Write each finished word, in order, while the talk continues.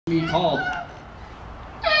Be called. 1,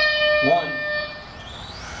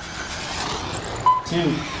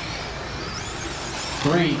 2,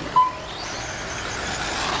 3,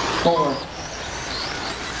 4,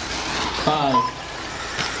 5,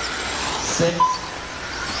 6,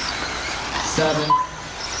 7,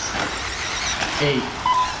 8.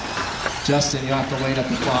 Justin, you have to wait at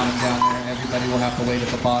the bottom down there. Everybody will have to wait at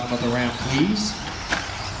the bottom of the ramp, please.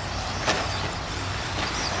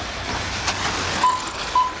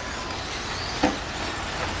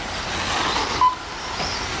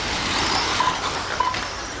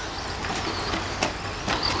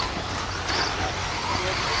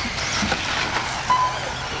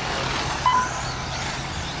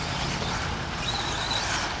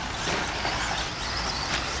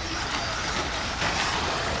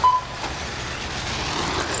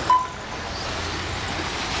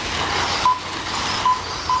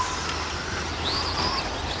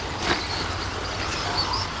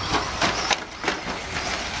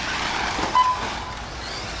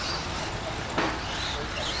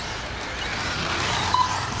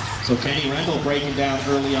 So Kenny Rendell breaking down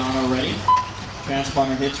early on already.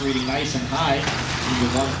 Transponder hits reading nice and high into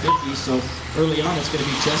 150. So early on it's going to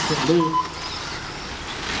be Justin Liu.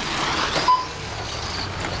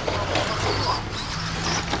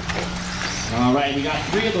 All right, we got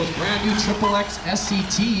 3 of those brand new XXX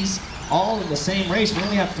SCTs all in the same race. We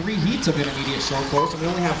only have 3 heats of intermediate short course, and we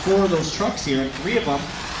only have 4 of those trucks here, and 3 of them,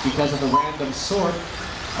 because of the random sort,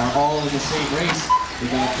 are all in the same race. We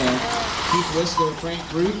got Keith Whistler, Frank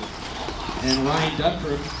Root, and Ryan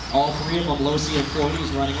Dunford, all 3 of them Losi employees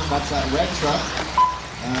running them. That's that red truck,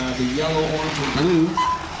 the yellow, orange, and blue.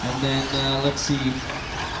 And then, let's see,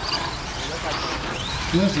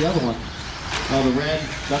 who's the other one? Oh, the red,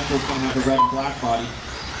 Dunford's going to have the red and black body.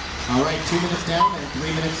 All right, 2 minutes down and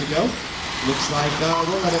 3 minutes to go. Looks like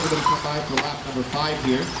we'll let everybody come by for lap number 5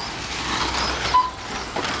 here.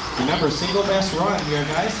 Remember, single best run here,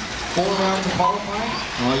 guys. 4 rounds of qualifying.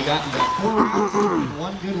 Oh, you got 4 rounds and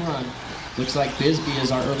 1 good run. Looks like Bisbee is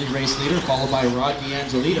our early race leader, followed by Rod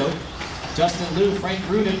D'Angelito. Justin Liu, Frank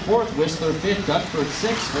Root in 4th, Whistler 5th, Dunford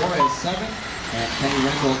 6th, Flores 7th, and Kenny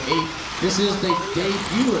Rendell 8th. This is the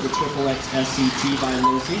debut of the XXX SCT by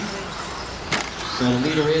Losi. So the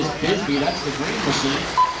leader is Bisbee, that's the green machine.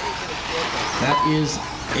 That is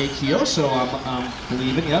a Kyosho, I'm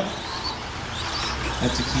believing, yep.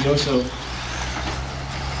 That's a Kyosho.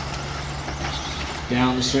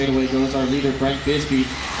 Down the straightaway goes our leader, Brent Bisbee.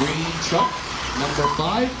 Green truck, number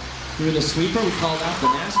 5. Through the sweeper, we call that the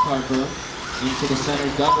NASCAR berm. Into the center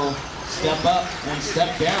double, step up and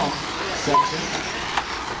step down section.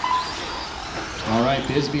 All right,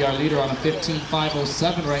 Bisbee, our leader, on a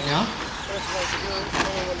 15.507 right now.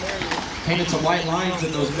 Painted some white lines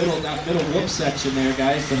in those that middle whoop section there,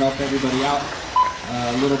 guys, to help everybody out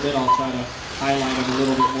a little bit. I'll try to highlight them a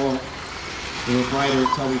little bit more. They were brighter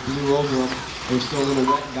until we blew over them. They were still a little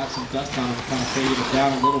wet and got some dust on them, kind of faded it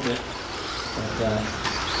down a little bit. But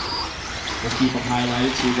we'll keep them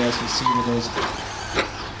highlighted so you guys can see where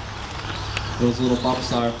those little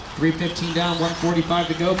bumps are. 3:15 down, 1:45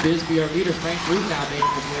 to go. Bisbee, our leader. Frank Root now making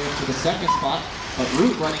his way into the 2nd spot. But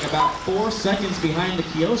Root running about 4 seconds behind the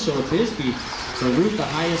Kyosho of Bisbee. So Root, the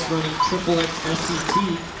highest running XXX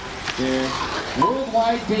SCT. Their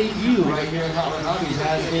worldwide debut right here at Hobbies,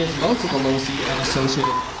 as is most of the Losi and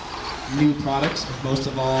associated new products. Most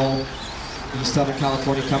of all, the Southern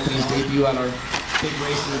California companies debut at our big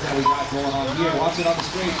races that we got going on here. Watch it on the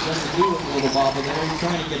straight, Justin Liu with a little bobble there. He's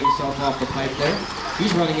trying to get himself off the pipe there.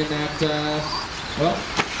 He's running in that, well,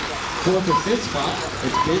 4th or 5th spot.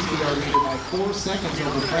 It's Bisbee, our leader, by 4 seconds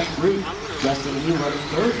over Frank Root. Justin Liu running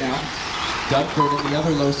 3rd now. Dunford in the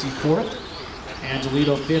other Losi 4th.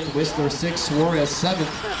 Angelito 5th, Whistler 6th, Suarez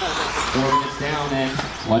 7th. 4 minutes down and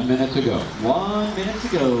 1 minute to go. 1 minute to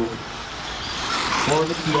go for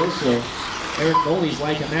the Kyosho. Eric Foley's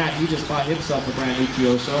liking that. He just bought himself a brand new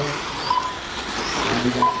Kyosho.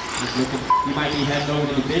 And he might be heading over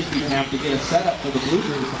to the Bisbee camp to get a setup for the Blue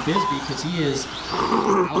Group from Bisbee, because he is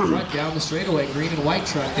out front down the straightaway. Green and white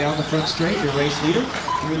truck down the front straight. Your race leader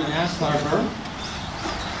through the NASCAR berm.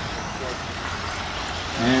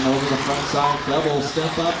 And over the front side, double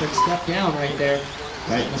step up and step down right there,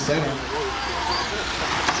 right in the center.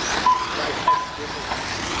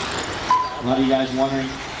 A lot of you guys wondering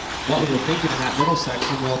what we were thinking in that middle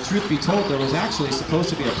section. Well, truth be told, there was actually supposed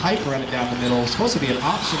to be a pipe running down the middle. It was supposed to be an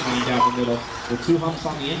option running down the middle with 2 humps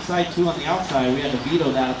on the inside, 2 on the outside. We had to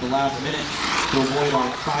veto that at the last minute to avoid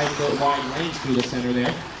our 5-foot wide lanes through the center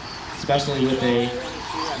there, especially with a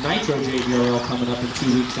Nitro JBRL coming up in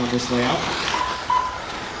 2 weeks on this layout.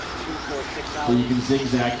 So you can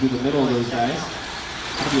zigzag through the middle of those guys.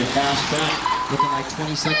 Gonna be a fast track. Looking like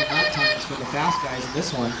 20-second lap times for the fast guys in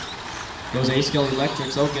this one. Those A-scale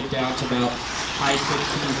electrics, they'll get down to about high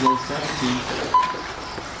 16s, low 17s.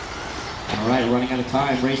 All right, running out of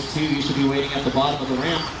time. Race 2, you should be waiting at the bottom of the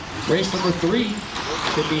ramp. Race number 3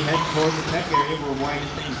 should be heading towards the tech area. We're winding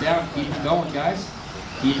things down. Keep them going, guys.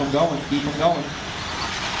 Keep them going, keep them going.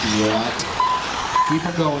 What? Keep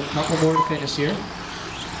them going. Couple more to finish here.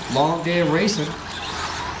 Long day of racing.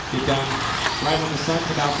 Get done right when the sun's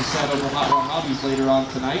about to set over Hot Rod Hobbies later on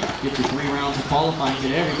tonight. Get your 3 rounds of qualifying.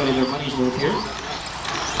 Get everybody their money's worth here.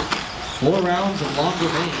 4 rounds of longer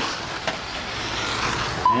mains.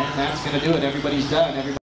 And that's going to do it. Everybody's done.